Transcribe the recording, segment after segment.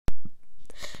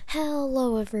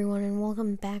Hello everyone and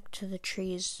welcome back to the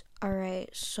trees. Alright,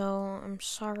 so I'm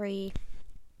sorry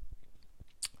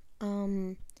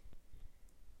that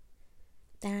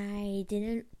I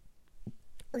didn't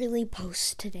really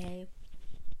post today.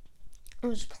 I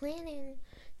was planning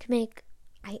to make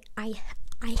I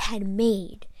had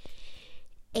made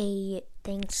a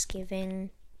Thanksgiving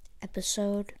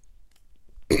episode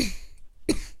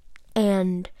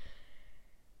and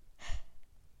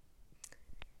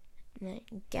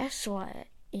guess what?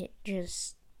 It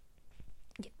just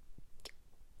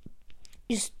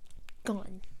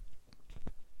gone.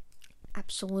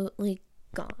 Absolutely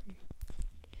gone.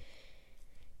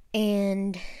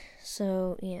 And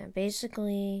so, yeah,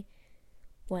 basically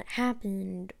what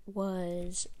happened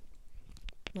was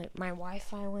my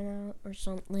Wi-Fi went out or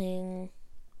something.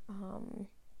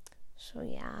 So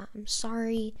yeah, I'm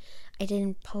sorry I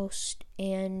didn't post,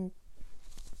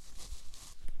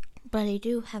 but I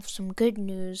do have some good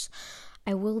news.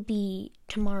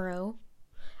 Tomorrow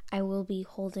I will be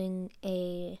holding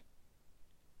a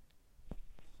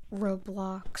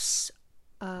Roblox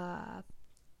Bloxburg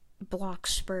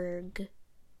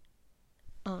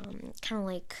kind of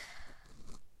like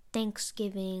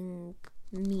Thanksgiving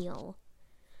meal.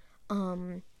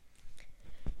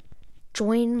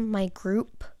 Join my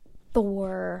group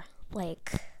for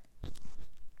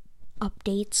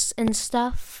updates and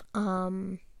stuff.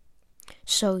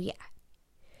 So yeah,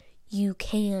 you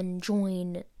can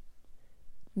join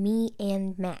me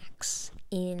and Max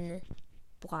in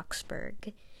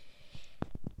Bloxburg.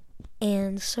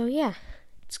 And so yeah,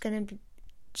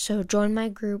 so join my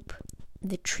group,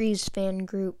 the Trees fan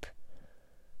group,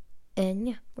 and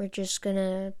yeah, we're just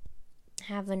gonna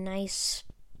have a nice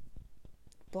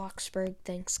Bloxburg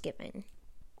Thanksgiving.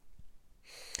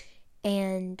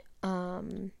 And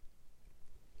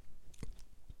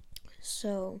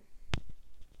so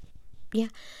yeah,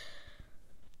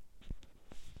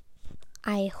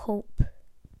 I hope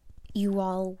you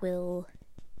all will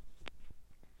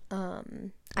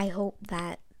I hope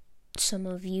that some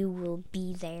of you will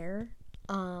be there.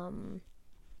 I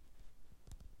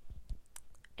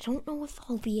don't know if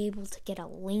I'll be able to get a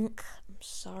link. I'm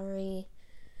sorry.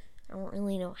 I don't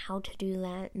really know how to do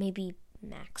that. Maybe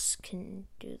Max can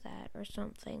do that or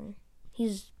something.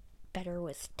 He's better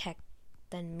with tech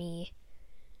than me.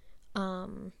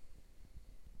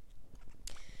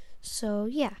 So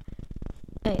yeah.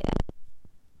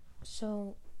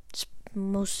 So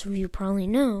most of you probably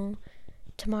know,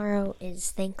 tomorrow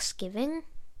is Thanksgiving.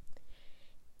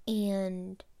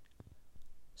 And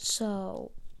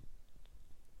so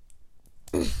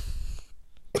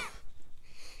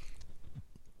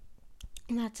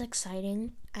that's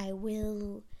exciting. I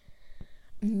will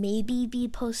maybe be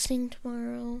posting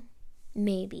tomorrow.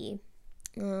 Maybe.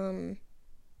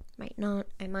 Might not.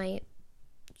 I might.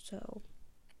 So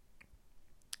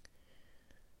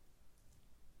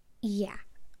yeah.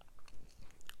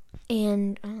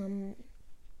 And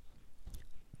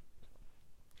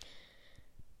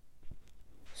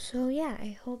so yeah,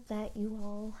 I hope that you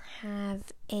all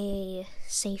have a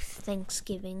safe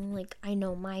Thanksgiving. I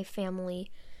know my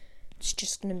family, it's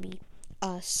just gonna be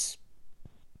us,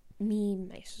 me,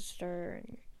 my sister,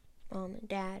 and mom and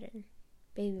dad, and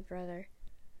baby brother.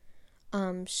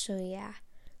 So yeah,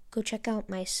 go check out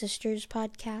my sister's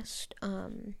podcast.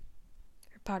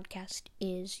 Her podcast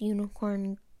is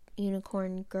Unicorn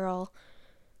Girl.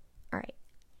 Alright,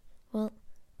 well,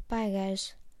 bye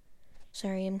guys.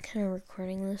 Sorry, I'm kind of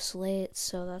recording this late,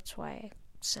 so that's why I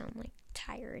sound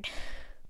tired.